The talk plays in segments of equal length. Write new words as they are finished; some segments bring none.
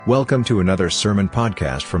Welcome to another sermon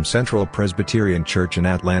podcast from Central Presbyterian Church in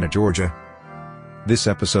Atlanta, Georgia. This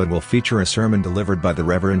episode will feature a sermon delivered by the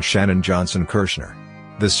Reverend Shannon Johnson Kirshner.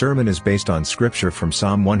 The sermon is based on scripture from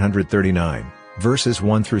Psalm 139, verses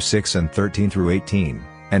 1 through 6 and 13 through 18,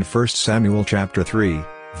 and 1 Samuel chapter 3,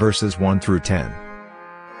 verses 1 through 10.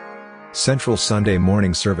 Central Sunday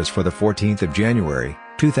morning service for the 14th of January,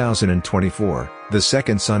 2024, the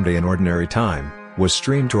second Sunday in Ordinary Time, was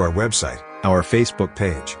streamed to our website, our Facebook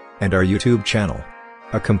page, and our YouTube channel.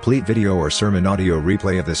 A complete video or sermon audio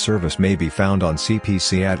replay of this service may be found on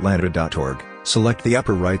cpcatlanta.org. Select the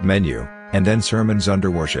upper right menu, and then Sermons under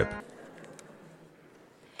Worship.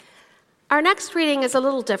 Our next reading is a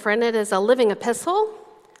little different. It is a living epistle,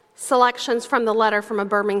 selections from the letter from a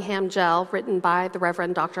Birmingham jail written by the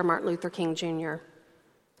Reverend Dr. Martin Luther King Jr.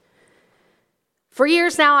 For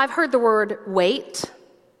years now, I've heard the word wait.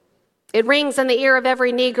 It rings in the ear of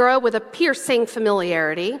every Negro with a piercing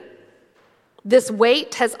familiarity. This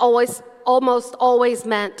wait has almost always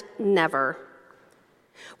meant never.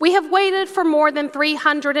 We have waited for more than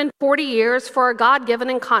 340 years for our God-given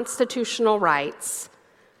and constitutional rights.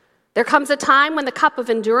 There comes a time when the cup of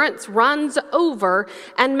endurance runs over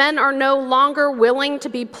and men are no longer willing to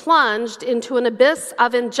be plunged into an abyss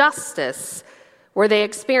of injustice where they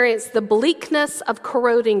experience the bleakness of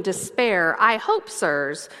corroding despair. I hope,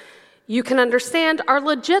 sirs, you can understand our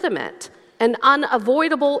legitimate and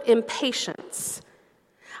unavoidable impatience.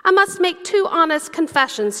 I must make two honest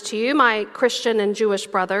confessions to you, my Christian and Jewish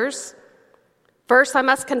brothers. First, I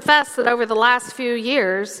must confess that over the last few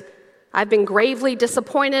years, I've been gravely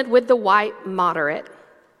disappointed with the white moderate.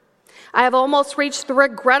 I have almost reached the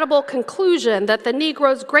regrettable conclusion that the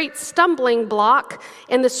Negro's great stumbling block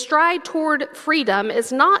in the stride toward freedom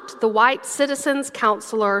is not the white citizen's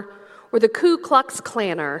counselor or the Ku Klux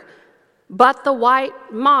Klanner, but the white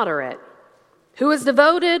moderate, who is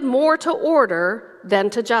devoted more to order than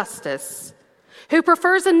to justice, who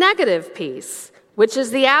prefers a negative peace, which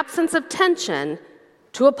is the absence of tension,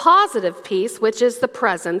 to a positive peace, which is the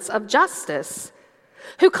presence of justice,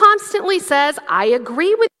 who constantly says, I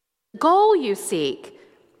agree with the goal you seek,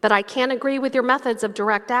 but I can't agree with your methods of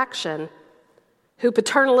direct action, who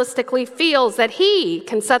paternalistically feels that he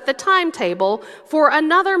can set the timetable for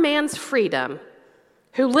another man's freedom,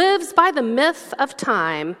 who lives by the myth of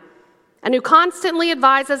time, and who constantly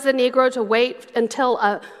advises the Negro to wait until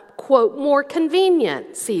a, quote, more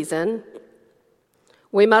convenient season.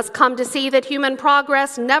 We must come to see that human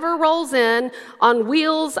progress never rolls in on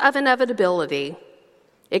wheels of inevitability.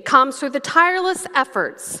 It comes through the tireless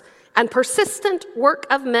efforts and persistent work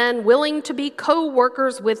of men willing to be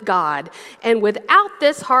co-workers with God. And without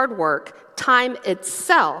this hard work, time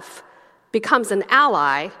itself becomes an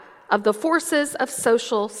ally of the forces of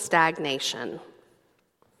social stagnation.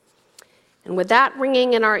 And with that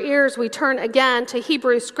ringing in our ears, we turn again to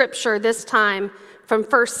Hebrew scripture, this time from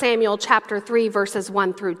 1 Samuel chapter 3, verses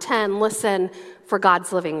 1 through 10. Listen for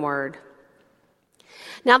God's living word.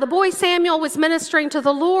 Now the boy Samuel was ministering to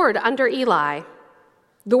the Lord under Eli.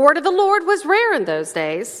 The word of the Lord was rare in those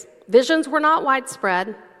days. Visions were not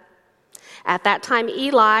widespread. At that time,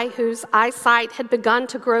 Eli, whose eyesight had begun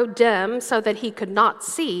to grow dim so that he could not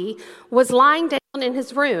see, was lying down in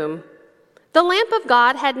his room. The lamp of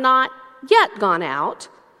God had not yet gone out,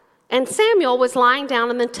 and Samuel was lying down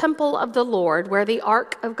in the temple of the Lord where the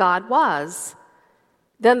ark of God was.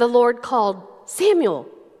 Then the Lord called, Samuel,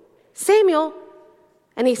 Samuel.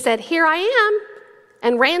 And he said, Here I am,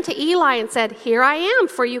 and ran to Eli and said, Here I am,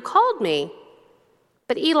 for you called me.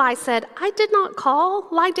 But Eli said, I did not call,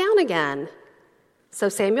 lie down again. So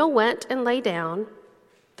Samuel went and lay down.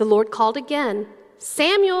 The Lord called again,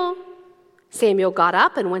 Samuel. Samuel got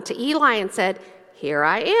up and went to Eli and said, Here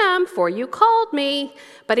I am, for you called me.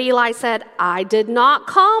 But Eli said, I did not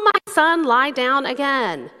call my son, lie down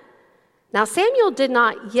again. Now Samuel did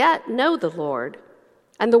not yet know the Lord,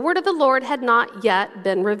 and the word of the Lord had not yet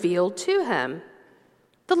been revealed to him.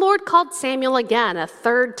 The Lord called Samuel again a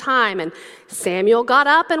third time, and Samuel got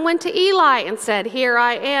up and went to Eli and said, Here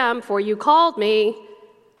I am, for you called me.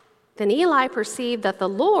 Then Eli perceived that the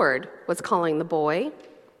Lord was calling the boy.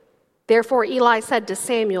 Therefore Eli said to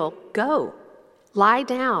Samuel, Go, lie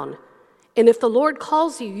down, and if the Lord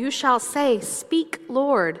calls you, you shall say, Speak,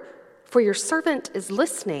 Lord, for your servant is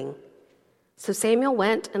listening. So Samuel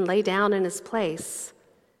went and lay down in his place.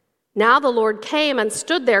 Now the Lord came and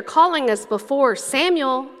stood there, calling as before,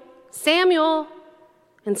 Samuel, Samuel.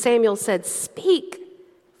 And Samuel said, Speak,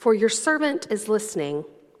 for your servant is listening.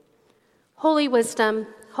 Holy wisdom,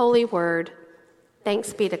 holy word,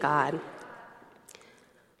 thanks be to God.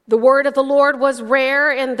 The word of the Lord was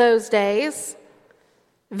rare in those days.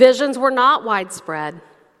 Visions were not widespread.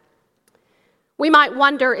 We might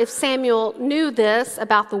wonder if Samuel knew this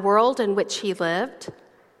about the world in which he lived.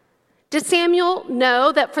 Did Samuel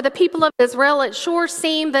know that for the people of Israel, it sure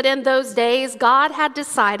seemed that in those days, God had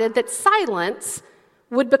decided that silence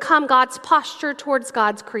would become God's posture towards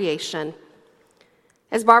God's creation?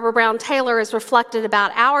 As Barbara Brown Taylor has reflected about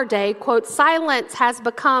our day, quote, silence has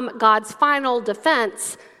become God's final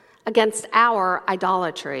defense against our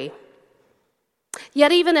idolatry.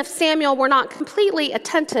 Yet even if Samuel were not completely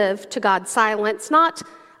attentive to God's silence, not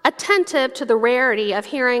attentive to the rarity of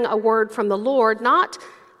hearing a word from the Lord, not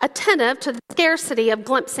attentive to the scarcity of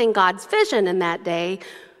glimpsing God's vision in that day,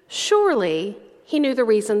 surely he knew the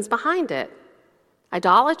reasons behind it: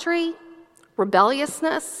 idolatry,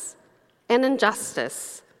 rebelliousness, and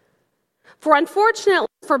injustice. For unfortunately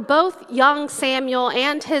for both young Samuel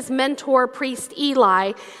and his mentor, priest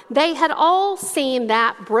Eli, they had all seen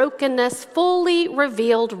that brokenness fully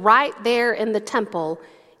revealed right there in the temple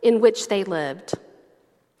in which they lived.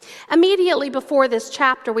 Immediately before this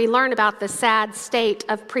chapter, we learn about the sad state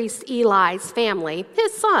of priest Eli's family,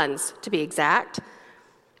 his sons, to be exact.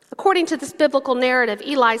 According to this biblical narrative,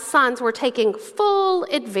 Eli's sons were taking full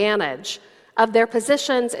advantage of their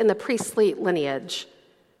positions in the priestly lineage.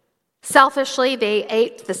 Selfishly, they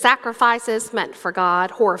ate the sacrifices meant for God.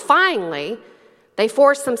 Horrifyingly, they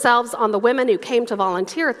forced themselves on the women who came to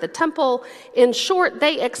volunteer at the temple. In short,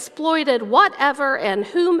 they exploited whatever and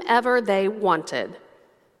whomever they wanted.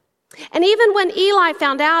 And even when Eli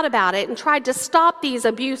found out about it and tried to stop these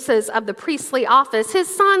abuses of the priestly office, his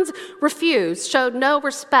sons refused, showed no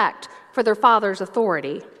respect for their father's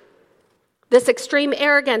authority. This extreme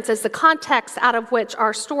arrogance is the context out of which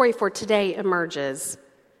our story for today emerges.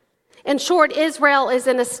 In short, Israel is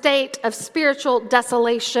in a state of spiritual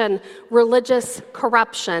desolation, religious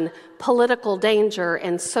corruption, political danger,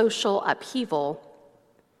 and social upheaval.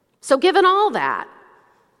 So given all that,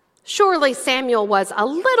 surely Samuel was a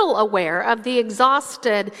little aware of the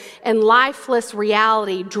exhausted and lifeless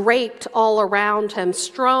reality draped all around him,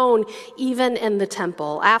 strewn even in the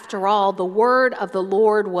temple. After all, the word of the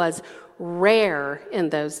Lord was rare in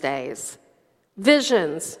those days.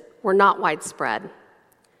 Visions were not widespread.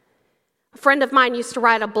 A friend of mine used to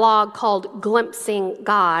write a blog called Glimpsing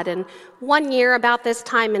God, and one year about this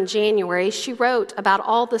time in January, she wrote about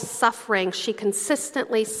all the suffering she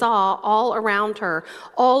consistently saw all around her,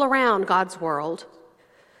 all around God's world.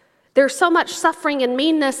 There's so much suffering and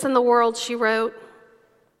meanness in the world, she wrote,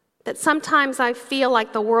 that sometimes I feel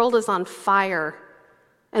like the world is on fire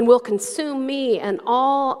and will consume me and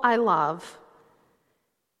all I love.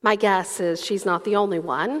 My guess is she's not the only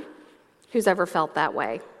one who's ever felt that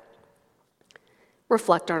way.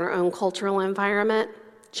 Reflect on our own cultural environment.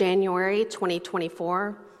 January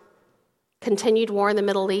 2024. Continued war in the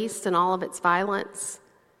Middle East and all of its violence.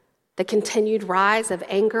 The continued rise of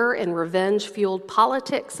anger and revenge-fueled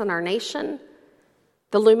politics in our nation.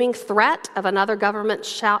 The looming threat of another government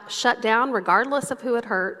shutdown, regardless of who it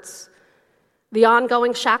hurts. The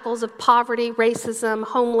ongoing shackles of poverty, racism,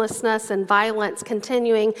 homelessness, and violence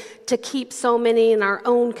continuing to keep so many in our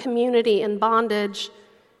own community in bondage.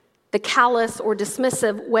 The callous or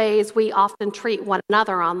dismissive ways we often treat one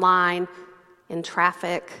another online, in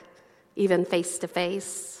traffic, even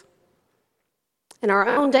face-to-face. In our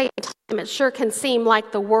own day and time, it sure can seem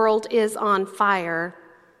like the world is on fire.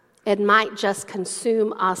 It might just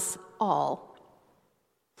consume us all.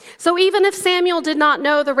 So even if Samuel did not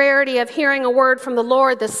know the rarity of hearing a word from the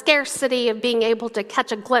Lord, the scarcity of being able to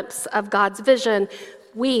catch a glimpse of God's vision,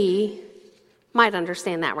 we might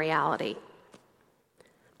understand that reality.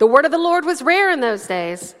 The word of the Lord was rare in those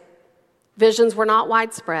days. Visions were not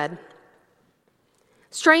widespread.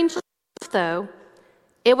 Strangely enough, though,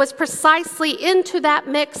 it was precisely into that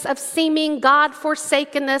mix of seeming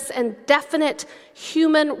God-forsakenness and definite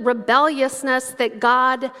human rebelliousness that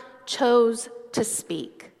God chose to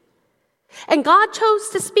speak. And God chose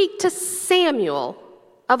to speak to Samuel,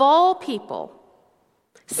 of all people.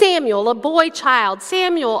 Samuel, a boy child.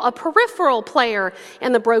 Samuel, a peripheral player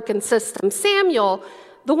in the broken system. Samuel,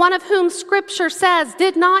 the one of whom Scripture says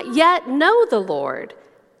did not yet know the Lord.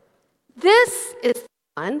 This is the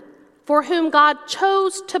one for whom God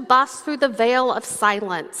chose to bust through the veil of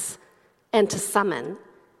silence and to summon.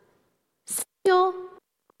 Samuel,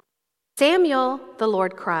 Samuel, the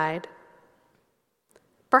Lord cried.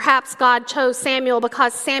 Perhaps God chose Samuel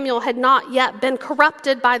because Samuel had not yet been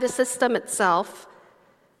corrupted by the system itself.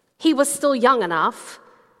 He was still young enough,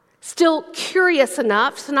 still curious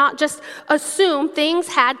enough to not just assume things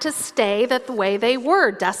had to stay the way they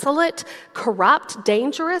were, desolate, corrupt,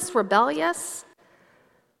 dangerous, rebellious.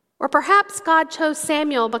 Or perhaps God chose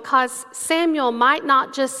Samuel because Samuel might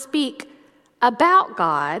not just speak about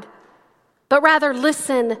God, but rather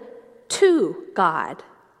listen to God.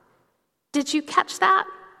 Did you catch that?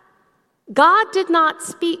 God did not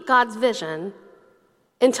speak God's vision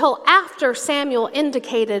until after Samuel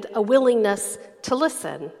indicated a willingness to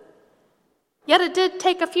listen. Yet it did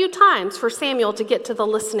take a few times for Samuel to get to the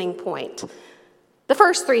listening point. The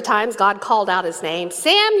first 3 times God called out his name,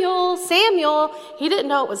 Samuel, Samuel. He didn't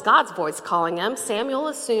know it was God's voice calling him. Samuel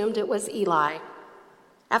assumed it was Eli.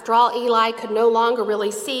 After all, Eli could no longer really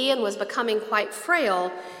see and was becoming quite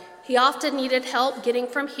frail. He often needed help getting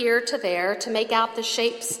from here to there to make out the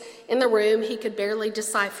shapes in the room he could barely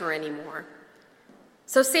decipher anymore.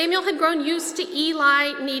 So Samuel had grown used to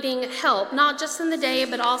Eli needing help, not just in the day,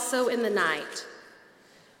 but also in the night.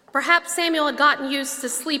 Perhaps Samuel had gotten used to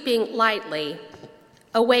sleeping lightly,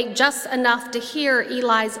 awake just enough to hear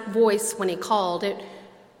Eli's voice when he called. It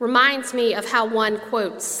reminds me of how one,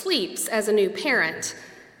 quote, sleeps as a new parent,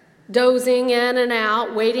 dozing in and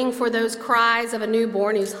out, waiting for those cries of a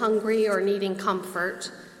newborn who's hungry or needing comfort.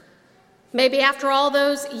 Maybe after all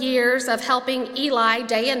those years of helping Eli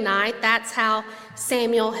day and night, that's how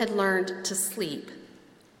Samuel had learned to sleep.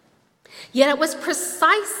 Yet it was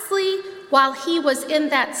precisely while he was in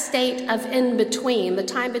that state of in-between, the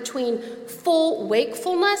time between full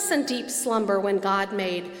wakefulness and deep slumber, when God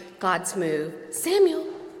made God's move. Samuel,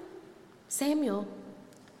 Samuel.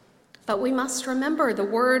 But we must remember the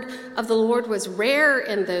word of the Lord was rare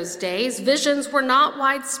in those days. Visions were not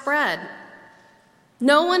widespread.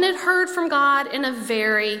 No one had heard from God in a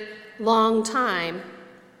very long time.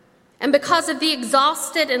 And because of the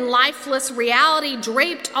exhausted and lifeless reality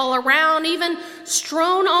draped all around, even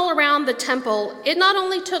strewn all around the temple, it not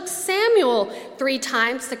only took Samuel 3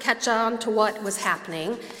 times to catch on to what was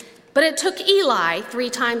happening, but it took Eli 3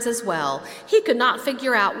 times as well. He could not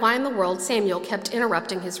figure out why in the world Samuel kept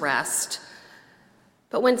interrupting his rest.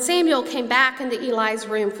 But when Samuel came back into Eli's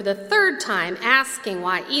room for the 3rd time, asking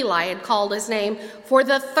why Eli had called his name for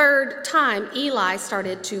the 3rd time, Eli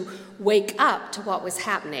started to wake up to what was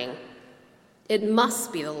happening. It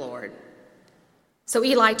must be the Lord. So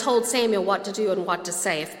Eli told Samuel what to do and what to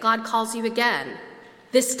say. If God calls you again,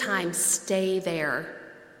 this time stay there.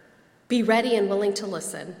 Be ready and willing to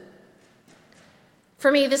listen.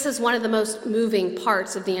 For me, this is one of the most moving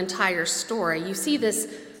parts of the entire story. You see this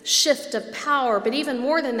shift of power, but even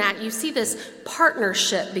more than that, you see this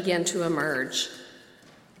partnership begin to emerge.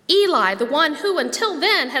 Eli, the one who until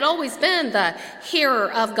then had always been the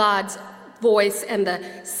hearer of God's voice and the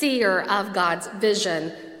seer of God's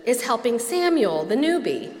vision, is helping Samuel, the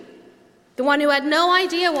newbie, the one who had no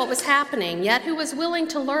idea what was happening, yet who was willing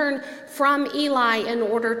to learn from Eli in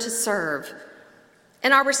order to serve.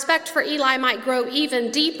 And our respect for Eli might grow even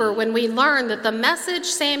deeper when we learn that the message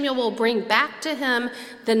Samuel will bring back to him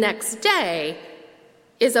the next day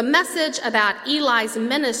is a message about Eli's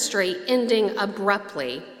ministry ending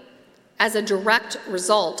abruptly as a direct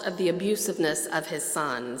result of the abusiveness of his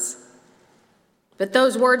sons. But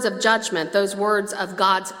those words of judgment, those words of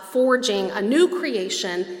God's forging a new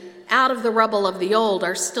creation out of the rubble of the old,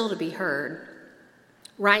 are still to be heard.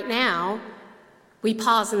 Right now, we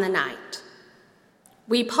pause in the night.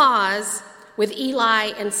 We pause with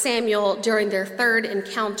Eli and Samuel during their 3rd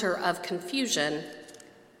encounter of confusion.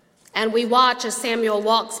 And we watch as Samuel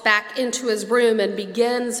walks back into his room and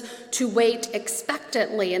begins to wait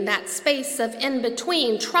expectantly in that space of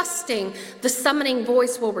in-between, trusting the summoning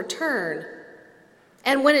voice will return.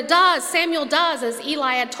 And when it does, Samuel does as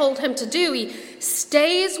Eli had told him to do. He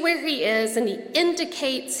stays where he is and he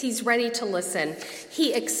indicates he's ready to listen.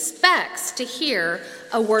 He expects to hear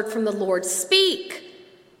a word from the Lord. Speak,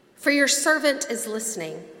 for your servant is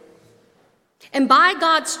listening. And by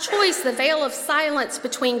God's choice, the veil of silence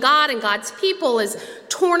between God and God's people is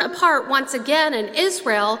torn apart once again, and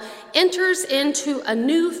Israel enters into a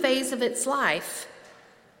new phase of its life.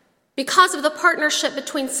 Because of the partnership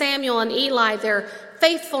between Samuel and Eli, their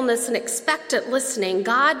faithfulness and expectant listening,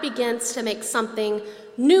 God begins to make something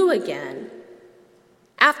new again.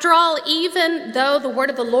 After all, even though the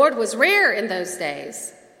word of the Lord was rare in those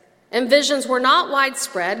days and visions were not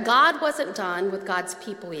widespread, God wasn't done with God's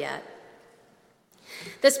people yet.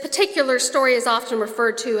 This particular story is often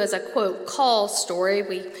referred to as a, quote, call story.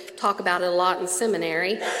 We talk about it a lot in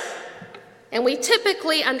seminary. And we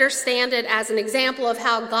typically understand it as an example of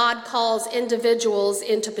how God calls individuals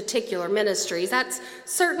into particular ministries. That's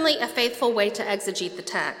certainly a faithful way to exegete the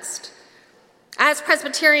text. As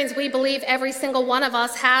Presbyterians, we believe every single one of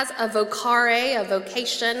us has a vocare, a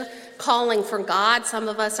vocation, calling from God. Some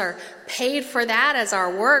of us are paid for that as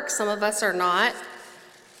our work. Some of us are not.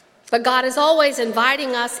 But God is always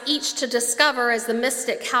inviting us each to discover, as the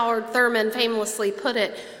mystic Howard Thurman famously put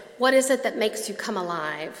it, what is it that makes you come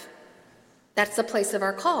alive? That's the place of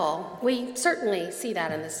our call. We certainly see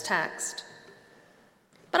that in this text.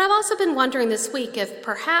 But I've also been wondering this week if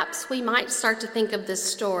perhaps we might start to think of this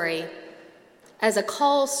story as a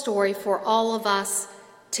call story for all of us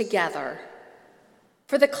together.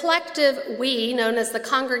 For the collective we, known as the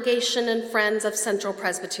Congregation and Friends of Central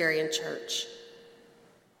Presbyterian Church.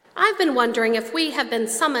 I've been wondering if we have been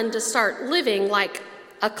summoned to start living like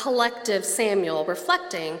a collective Samuel,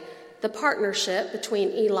 reflecting the partnership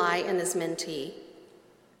between Eli and his mentee.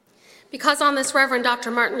 Because on this Reverend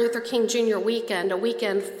Dr. Martin Luther King Jr. weekend, a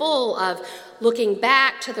weekend full of looking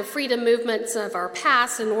back to the freedom movements of our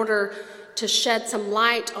past in order to shed some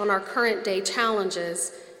light on our current day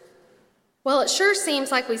challenges, well, it sure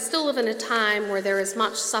seems like we still live in a time where there is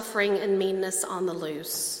much suffering and meanness on the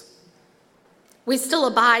loose. We still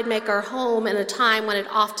make our home in a time when it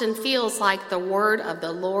often feels like the word of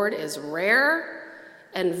the Lord is rare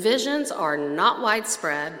and visions are not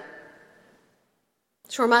widespread.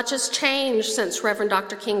 Sure, much has changed since Reverend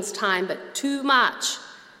Dr. King's time, but too much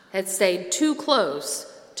had stayed too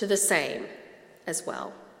close to the same as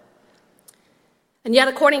well. And yet,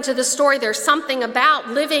 according to the story, there's something about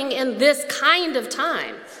living in this kind of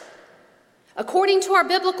time. According to our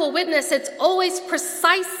biblical witness, it's always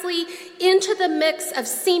precisely into the mix of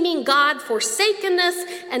seeming God-forsakenness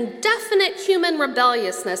and definite human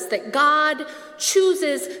rebelliousness that God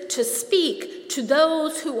chooses to speak to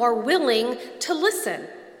those who are willing to listen.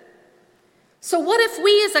 So what if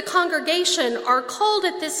we as a congregation are called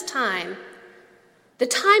at this time, the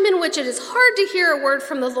time in which it is hard to hear a word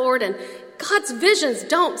from the Lord and God's visions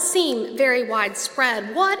don't seem very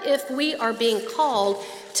widespread? What if we are being called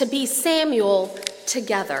to be Samuel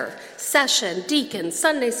together? Session, deacons,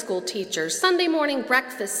 Sunday school teachers, Sunday morning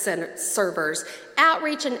breakfast servers,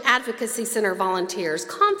 outreach and advocacy center volunteers,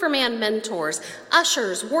 confirmand mentors,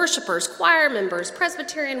 ushers, worshipers, choir members,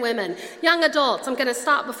 Presbyterian women, young adults. I'm going to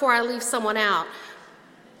stop before I leave someone out.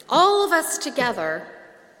 All of us together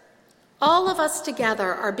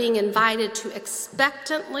are being invited to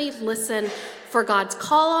expectantly listen for God's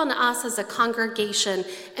call on us as a congregation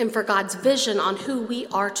and for God's vision on who we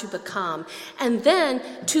are to become, and then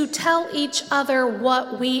to tell each other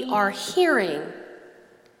what we are hearing.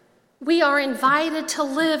 We are invited to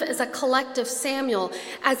live as a collective Samuel,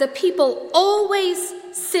 as a people always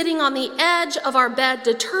sitting on the edge of our bed,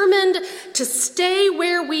 determined to stay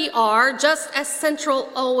where we are, just as Central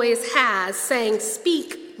always has, saying,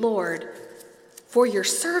 "Speak, Lord, for your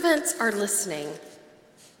servants are listening."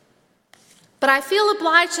 But I feel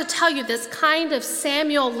obliged to tell you this kind of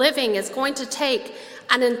Samuel living is going to take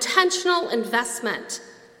an intentional investment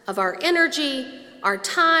of our energy, our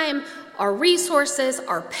time, our resources,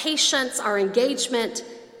 our patience, our engagement,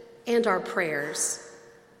 and our prayers.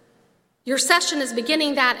 Your session is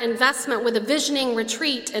beginning that investment with a visioning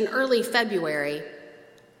retreat in early February.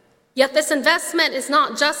 Yet this investment is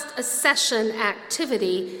not just a session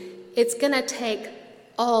activity. It's going to take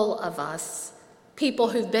all of us, people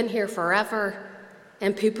who've been here forever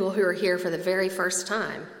and people who are here for the very first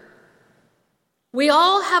time. We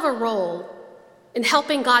all have a role in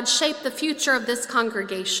helping God shape the future of this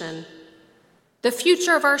congregation, the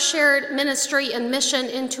future of our shared ministry and mission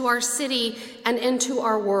into our city and into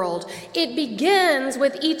our world. It begins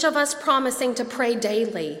with each of us promising to pray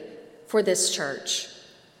daily for this church.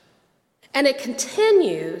 And it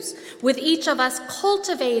continues with each of us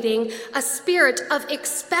cultivating a spirit of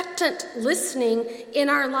expectant listening in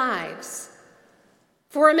our lives.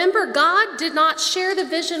 For remember, God did not share the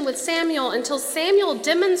vision with Samuel until Samuel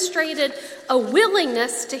demonstrated a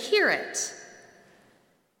willingness to hear it.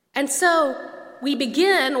 And so we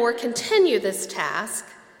begin or continue this task,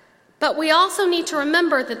 but we also need to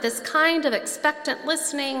remember that this kind of expectant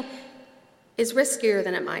listening is riskier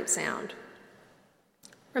than it might sound.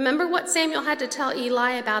 Remember what Samuel had to tell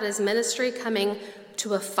Eli about his ministry coming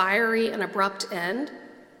to a fiery and abrupt end?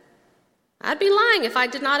 I'd be lying if I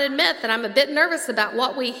did not admit that I'm a bit nervous about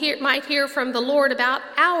what we might hear from the Lord about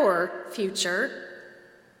our future.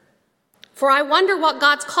 For I wonder what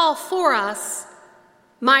God's call for us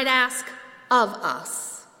might ask of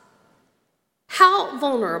us. How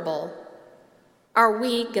vulnerable are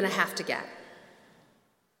we going to have to get?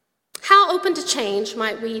 How open to change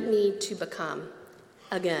might we need to become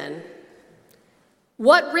again?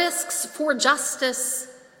 What risks for justice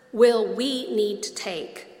will we need to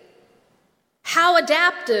take? How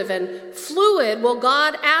adaptive and fluid will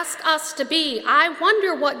God ask us to be? I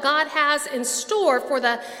wonder what God has in store for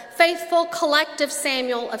the faithful collective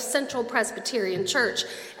Samuel of Central Presbyterian Church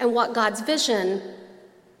and what God's vision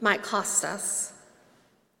might cost us.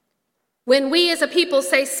 When we as a people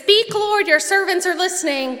say, "Speak, Lord, your servants are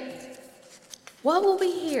listening," what will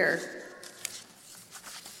we hear?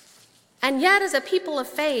 And yet, as a people of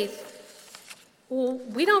faith,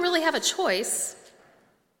 we don't really have a choice.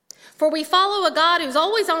 For we follow a God who's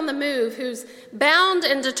always on the move, who's bound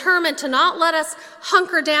and determined to not let us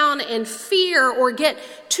hunker down in fear or get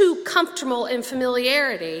too comfortable in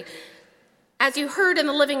familiarity. As you heard in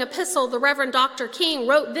the Living Epistle, the Reverend Dr. King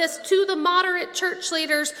wrote this to the moderate church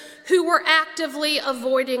leaders who were actively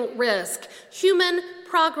avoiding risk. Human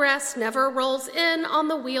progress never rolls in on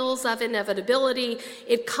the wheels of inevitability.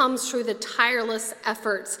 It comes through the tireless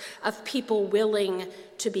efforts of people willing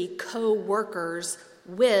to be co-workers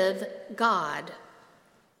with God.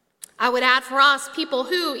 I would add for us, people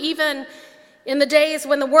who, even in the days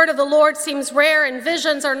when the word of the Lord seems rare and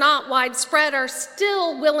visions are not widespread, are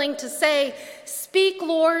still willing to say, "Speak,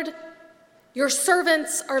 Lord, your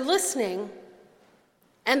servants are listening,"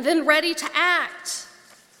 and then ready to act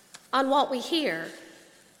on what we hear.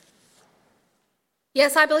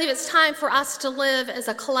 Yes, I believe it's time for us to live as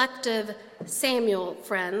a collective Samuel,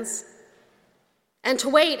 friends, and to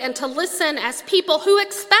wait and to listen as people who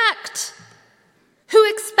expect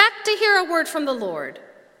to hear a word from the Lord,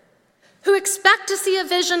 who expect to see a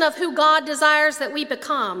vision of who God desires that we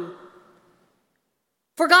become.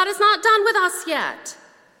 For God is not done with us yet.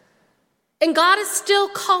 And God is still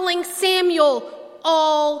calling Samuel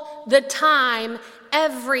all the time,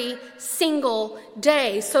 every single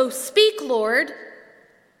day. So speak, Lord.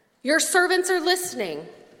 Your servants are listening.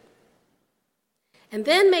 And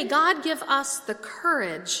then may God give us the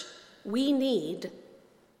courage we need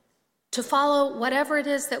to follow whatever it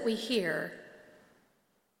is that we hear,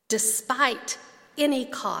 despite any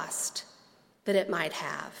cost that it might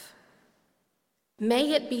have.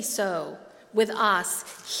 May it be so with us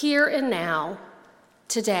here and now,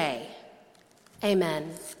 today.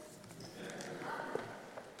 Amen.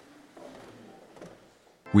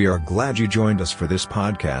 We are glad you joined us for this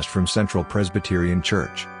podcast from Central Presbyterian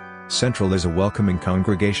Church. Central is a welcoming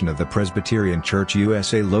congregation of the Presbyterian Church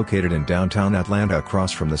USA located in downtown Atlanta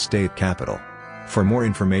across from the state capitol. For more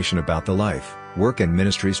information about the life, work and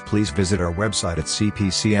ministries, please visit our website at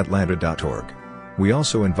cpcatlanta.org. We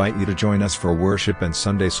also invite you to join us for worship and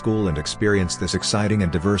Sunday school and experience this exciting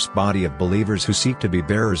and diverse body of believers who seek to be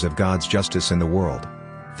bearers of God's justice in the world.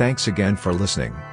 Thanks again for listening.